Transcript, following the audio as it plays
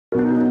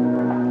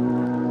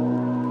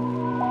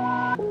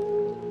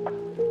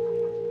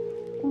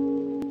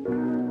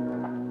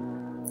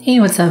Hey,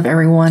 what's up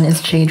everyone,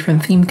 it's Jade from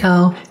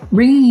Themeco,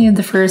 bringing you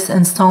the first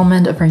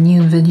installment of our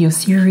new video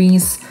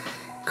series,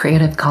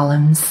 Creative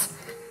Columns.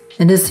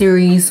 In this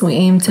series, we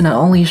aim to not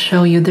only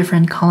show you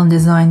different column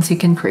designs you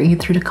can create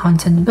through the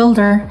content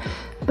builder,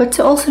 but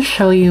to also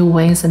show you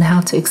ways on how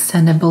to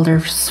extend the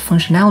builder's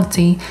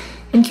functionality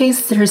in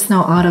case there's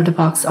no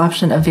out-of-the-box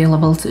option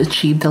available to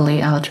achieve the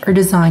layout or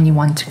design you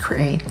want to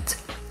create.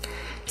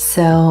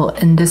 So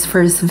in this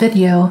first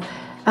video,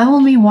 I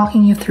will be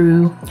walking you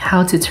through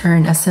how to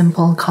turn a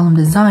simple column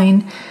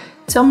design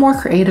to a more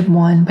creative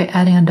one by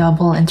adding a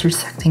double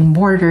intersecting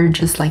border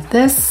just like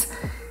this,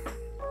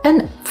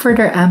 and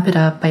further amp it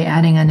up by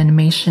adding an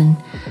animation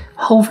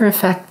hover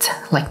effect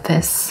like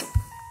this.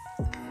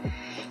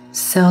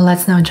 So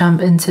let's now jump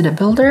into the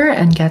builder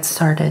and get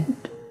started.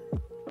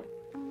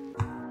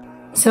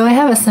 So I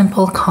have a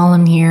simple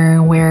column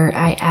here where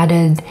I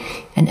added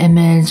an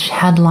image,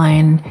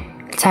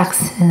 headline,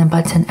 text, and a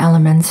button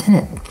elements in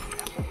it.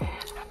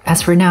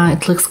 As for now,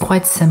 it looks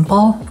quite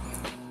simple,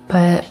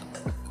 but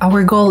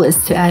our goal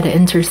is to add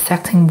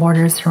intersecting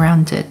borders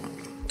around it.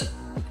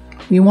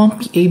 We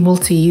won't be able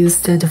to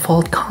use the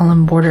default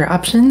column border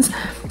options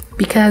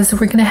because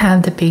we're going to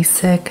have the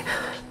basic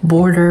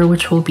border,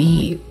 which will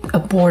be a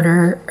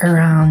border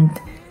around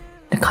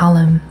the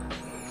column.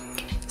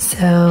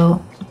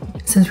 So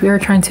since we are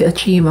trying to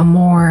achieve a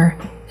more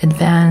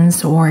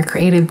advanced or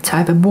creative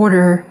type of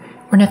border,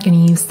 we're not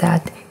going to use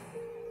that.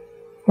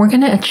 We're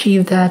going to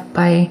achieve that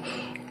by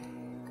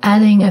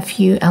adding a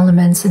few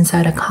elements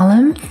inside a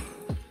column,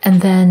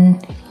 and then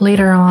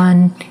later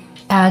on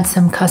add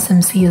some custom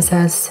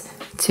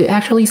CSS to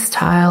actually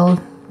style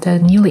the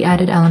newly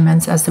added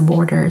elements as the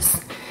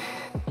borders.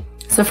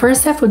 So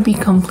first step would be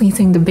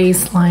completing the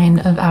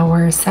baseline of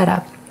our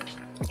setup,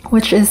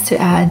 which is to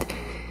add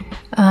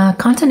a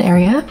content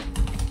area.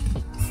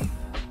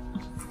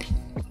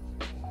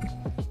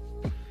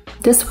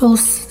 This will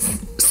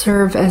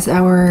serve as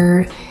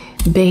our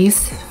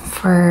base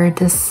for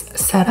this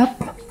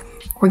setup.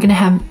 We're going to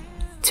have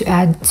to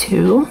add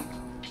two,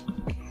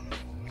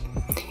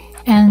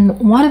 and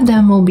one of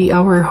them will be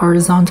our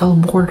horizontal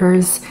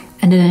borders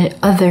and the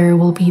other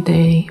will be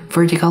the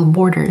vertical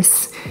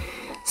borders.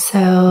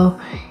 So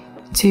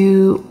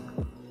to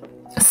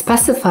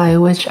specify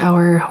which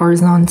our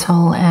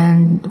horizontal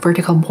and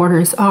vertical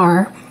borders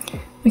are,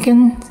 we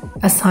can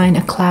assign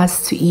a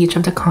class to each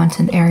of the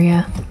content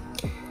area.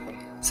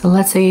 So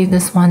let's say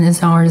this one is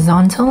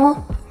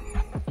horizontal,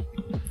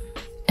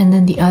 and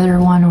then the other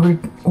one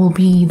will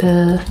be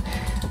the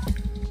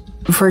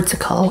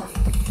vertical.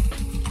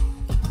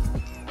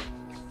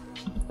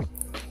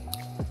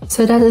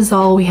 So that is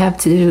all we have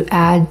to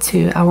add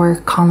to our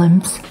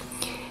columns.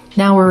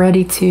 Now we're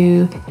ready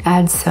to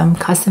add some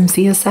custom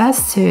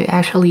CSS to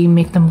actually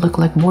make them look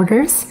like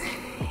borders.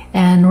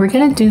 And we're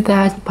going to do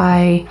that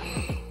by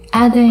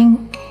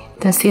adding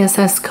the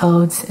CSS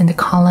codes in the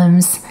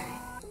columns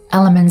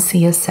element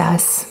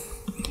CSS.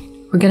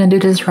 We're going to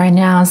do this right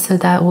now so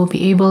that we'll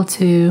be able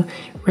to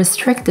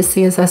restrict the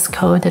CSS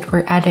code that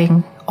we're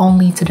adding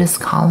only to this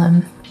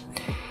column.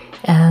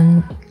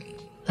 And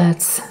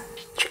let's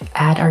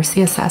add our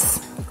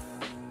CSS.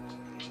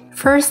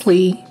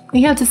 Firstly,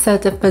 we have to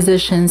set the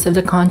positions of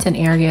the content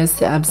areas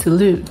to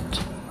absolute.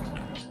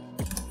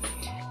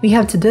 We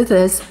have to do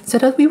this so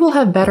that we will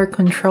have better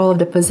control of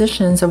the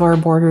positions of our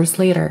borders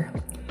later.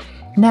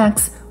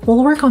 Next,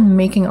 we'll work on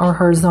making our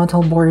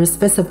horizontal borders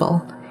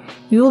visible.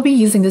 We will be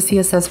using the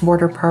CSS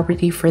border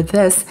property for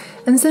this,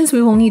 and since we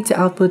will need to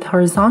output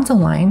horizontal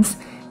lines,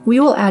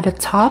 we will add a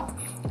top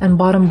and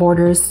bottom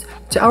borders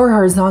to our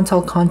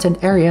horizontal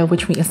content area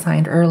which we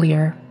assigned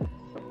earlier.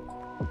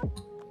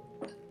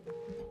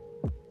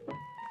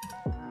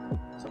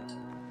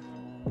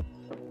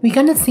 We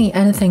cannot see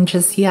anything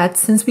just yet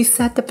since we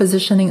set the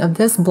positioning of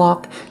this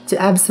block to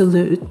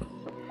absolute.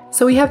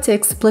 So we have to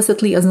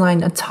explicitly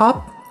assign a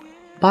top,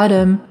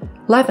 bottom,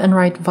 left and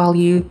right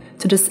value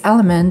to this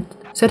element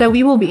so that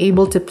we will be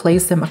able to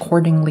place them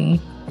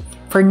accordingly.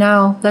 For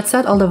now, let's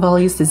set all the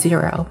values to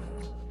 0.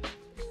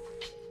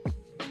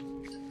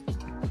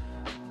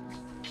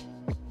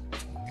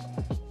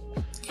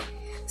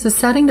 So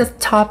setting the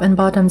top and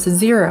bottom to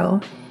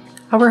 0,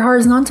 our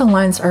horizontal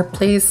lines are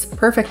placed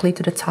perfectly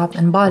to the top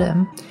and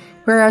bottom,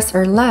 whereas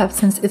our left,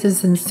 since it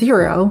is in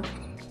 0,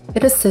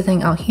 it is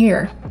sitting out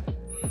here,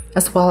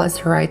 as well as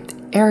the right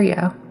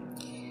area.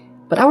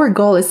 But our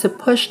goal is to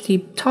push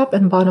the top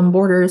and bottom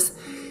borders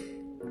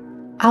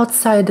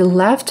outside the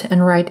left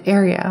and right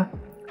area.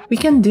 We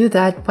can do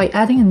that by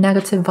adding a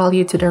negative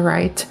value to the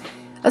right,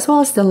 as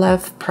well as the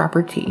left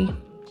property.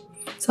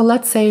 So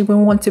let's say we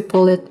want to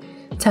pull it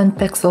 10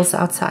 pixels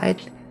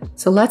outside.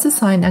 So let's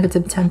assign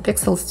negative 10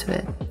 pixels to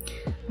it.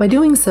 By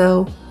doing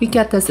so, we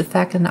get this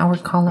effect in our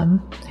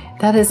column.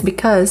 That is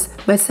because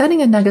by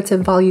setting a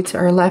negative value to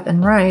our left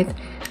and right,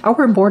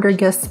 our border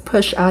gets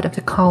pushed out of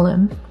the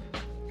column.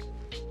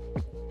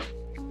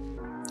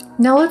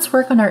 Now let's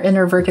work on our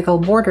inner vertical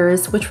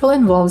borders, which will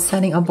involve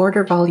setting a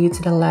border value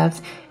to the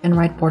left and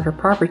right border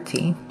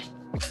property.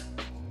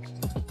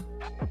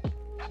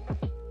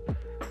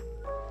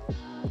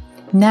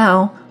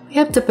 Now, we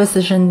have to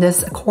position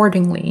this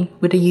accordingly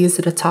with the use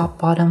of the top,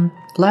 bottom,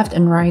 left,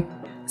 and right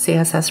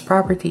CSS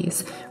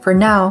properties. For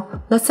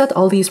now, let's set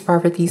all these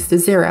properties to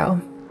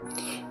 0.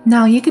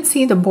 Now you can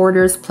see the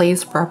borders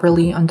placed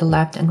properly on the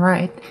left and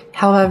right.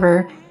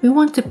 However, we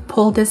want to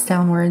pull this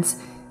downwards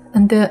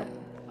and the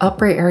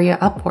upper area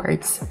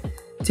upwards.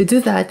 To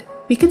do that,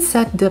 we could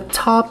set the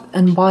top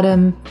and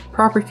bottom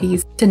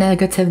properties to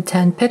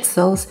 -10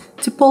 pixels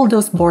to pull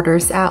those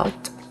borders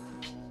out.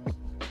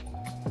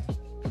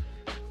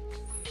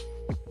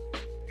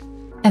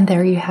 And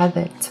there you have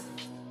it.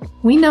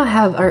 We now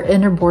have our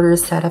inner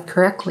borders set up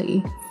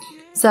correctly.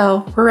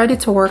 So we're ready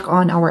to work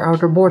on our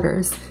outer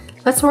borders.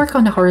 Let's work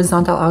on the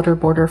horizontal outer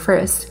border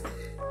first.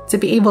 To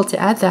be able to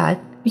add that,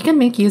 we can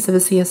make use of a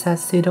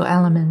CSS pseudo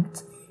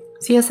element.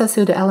 CSS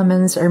pseudo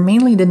elements are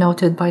mainly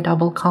denoted by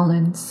double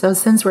colons, so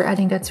since we're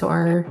adding that to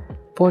our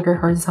border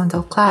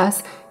horizontal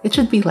class, it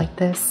should be like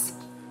this.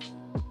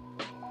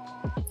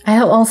 I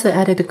have also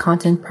added the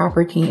content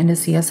property in the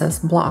CSS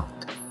block.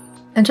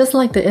 And just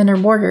like the inner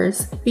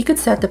borders, we could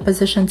set the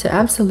position to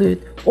absolute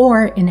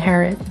or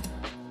inherit.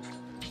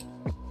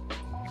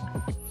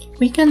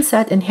 We can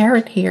set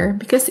inherit here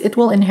because it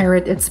will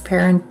inherit its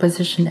parent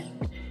positioning.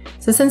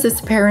 So since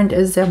its parent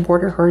is the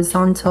border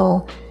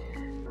horizontal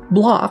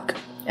block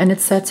and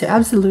it's set to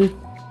absolute,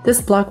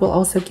 this block will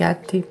also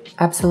get the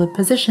absolute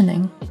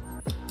positioning.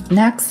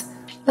 Next,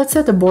 let's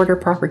set the border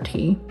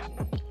property.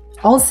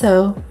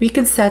 Also, we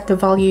could set the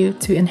value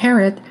to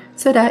inherit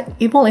so that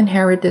it will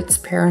inherit its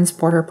parent's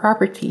border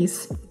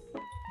properties.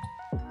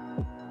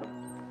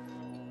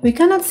 We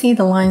cannot see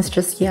the lines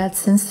just yet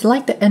since,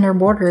 like the inner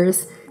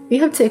borders, we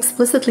have to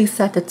explicitly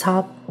set the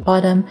top,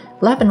 bottom,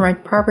 left, and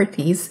right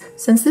properties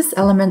since this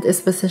element is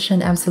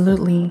positioned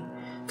absolutely.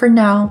 For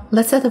now,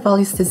 let's set the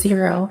values to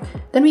 0,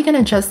 then we can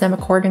adjust them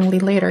accordingly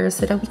later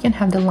so that we can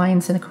have the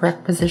lines in the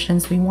correct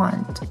positions we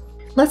want.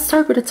 Let's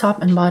start with the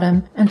top and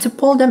bottom, and to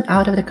pull them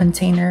out of the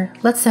container,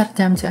 let's set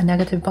them to a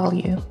negative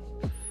value.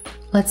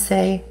 Let's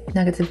say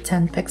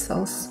 -10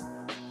 pixels.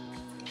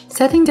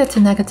 Setting that to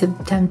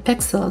 -10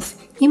 pixels,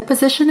 the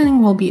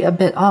positioning will be a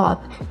bit off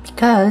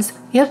because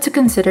we have to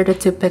consider the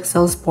 2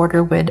 pixels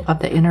border width of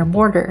the inner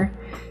border.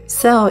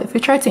 So if we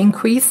try to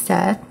increase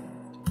that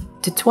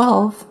to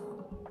 12,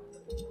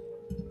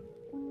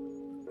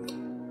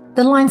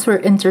 the lines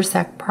will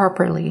intersect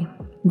properly.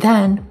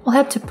 Then we'll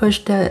have to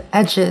push the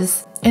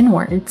edges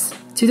inwards.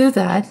 To do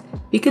that,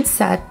 we could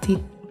set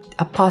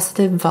a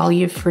positive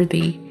value for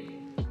the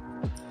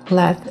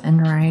left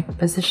and right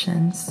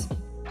positions.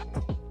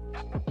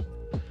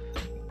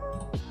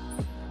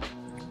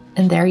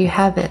 And there you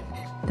have it.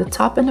 The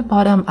top and the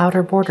bottom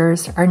outer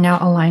borders are now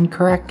aligned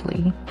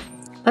correctly.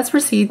 Let's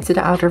proceed to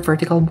the outer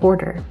vertical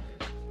border.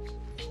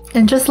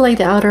 And just like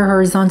the outer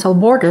horizontal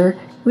border,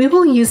 we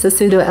will use the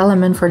pseudo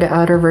element for the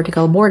outer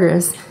vertical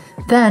borders,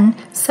 then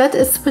set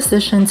its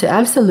position to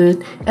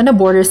absolute and the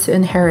borders to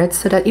inherit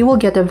so that it will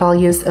get the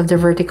values of the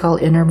vertical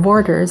inner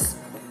borders.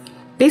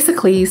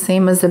 Basically,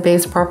 same as the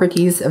base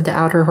properties of the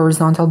outer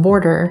horizontal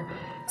border,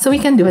 so we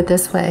can do it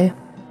this way.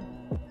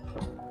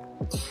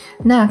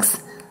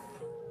 Next,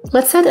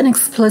 let's set an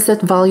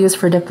explicit values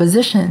for the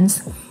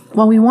positions.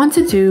 What we want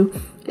to do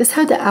is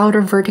have the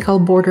outer vertical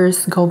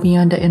borders go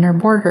beyond the inner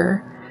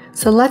border.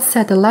 So let's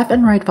set the left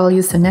and right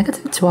values to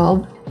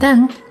 -12.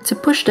 Then, to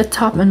push the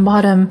top and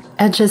bottom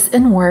edges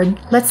inward,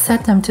 let's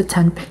set them to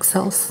 10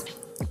 pixels.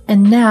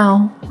 And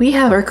now, we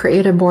have our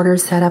created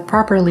borders set up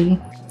properly.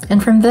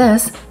 And from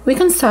this, we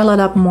can style it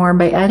up more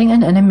by adding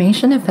an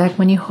animation effect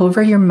when you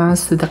hover your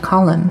mouse to the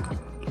column.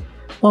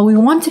 What we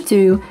want to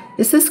do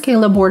is to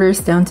scale the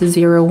borders down to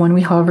 0 when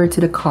we hover to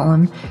the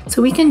column,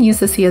 so we can use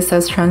the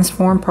CSS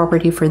transform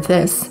property for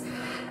this.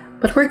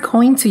 But we're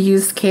going to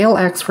use scale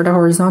X for the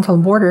horizontal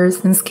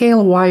borders and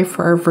scale Y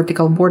for our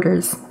vertical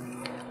borders.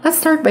 Let's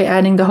start by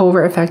adding the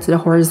hover effect to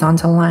the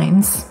horizontal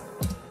lines.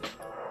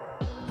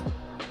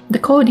 The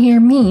code here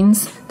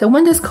means that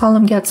when this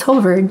column gets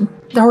hovered,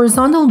 the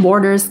horizontal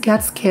borders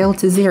get scaled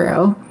to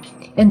 0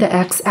 in the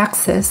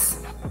x-axis.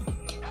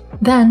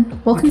 Then,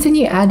 we'll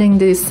continue adding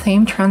the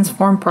same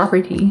transform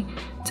property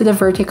to the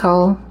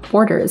vertical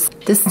borders.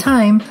 This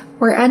time,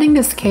 we're adding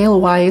the scale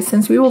Y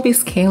since we will be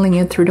scaling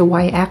it through the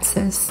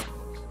y-axis.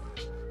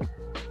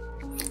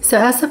 So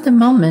as of the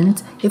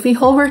moment, if we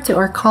hover to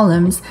our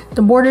columns,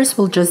 the borders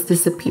will just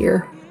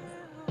disappear.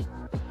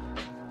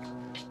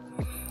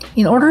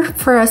 In order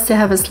for us to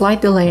have a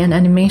slight delay in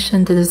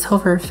animation to this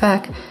hover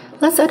effect,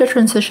 let's add a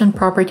transition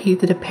property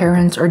to the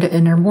parent or the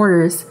inner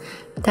borders.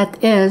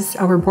 That is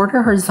our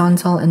border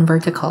horizontal and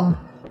vertical.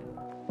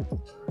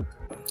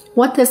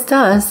 What this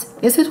does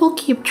is it will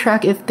keep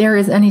track if there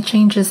is any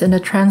changes in the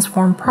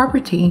transform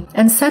property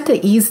and set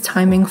the ease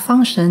timing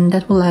function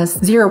that will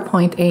last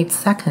 0.8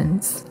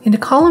 seconds. In the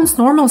column's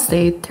normal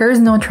state, there is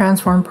no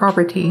transform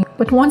property,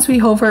 but once we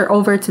hover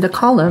over to the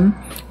column,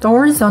 the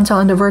horizontal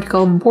and the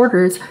vertical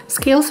borders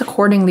scales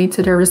accordingly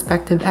to their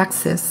respective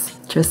axis,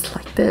 just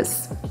like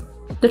this.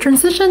 The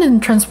transition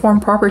and transform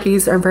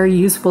properties are very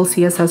useful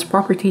CSS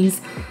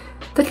properties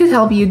that could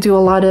help you do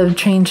a lot of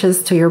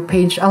changes to your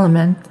page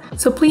element.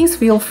 so please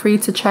feel free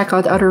to check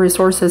out other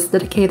resources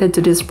dedicated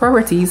to these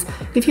properties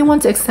if you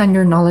want to extend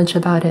your knowledge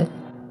about it.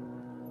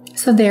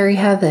 So there you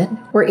have it.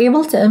 We're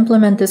able to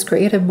implement this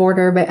creative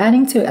border by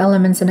adding 2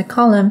 elements in a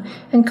column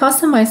and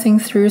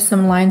customizing through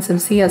some lines of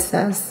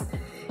CSS.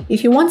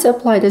 If you want to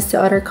apply this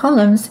to other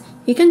columns,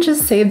 you can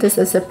just save this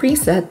as a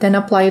preset, then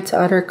apply it to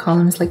other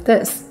columns like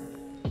this.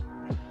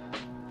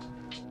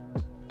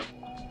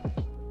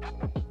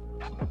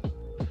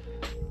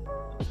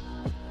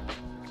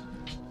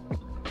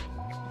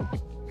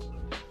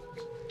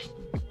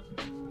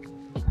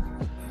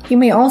 You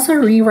may also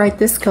rewrite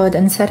this code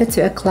and set it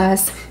to a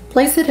class,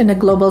 place it in a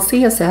global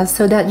CSS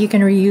so that you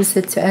can reuse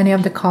it to any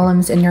of the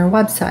columns in your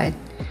website.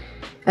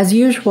 As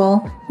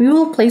usual, we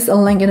will place a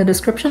link in the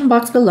description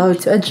box below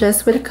to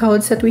adjust with the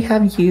codes that we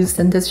have used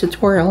in this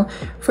tutorial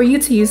for you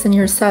to use in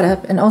your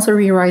setup and also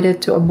rewrite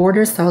it to a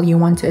border style you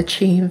want to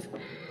achieve.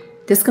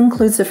 This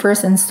concludes the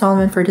first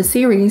installment for the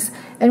series,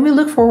 and we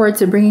look forward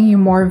to bringing you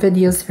more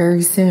videos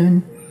very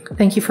soon.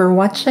 Thank you for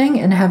watching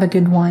and have a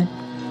good one.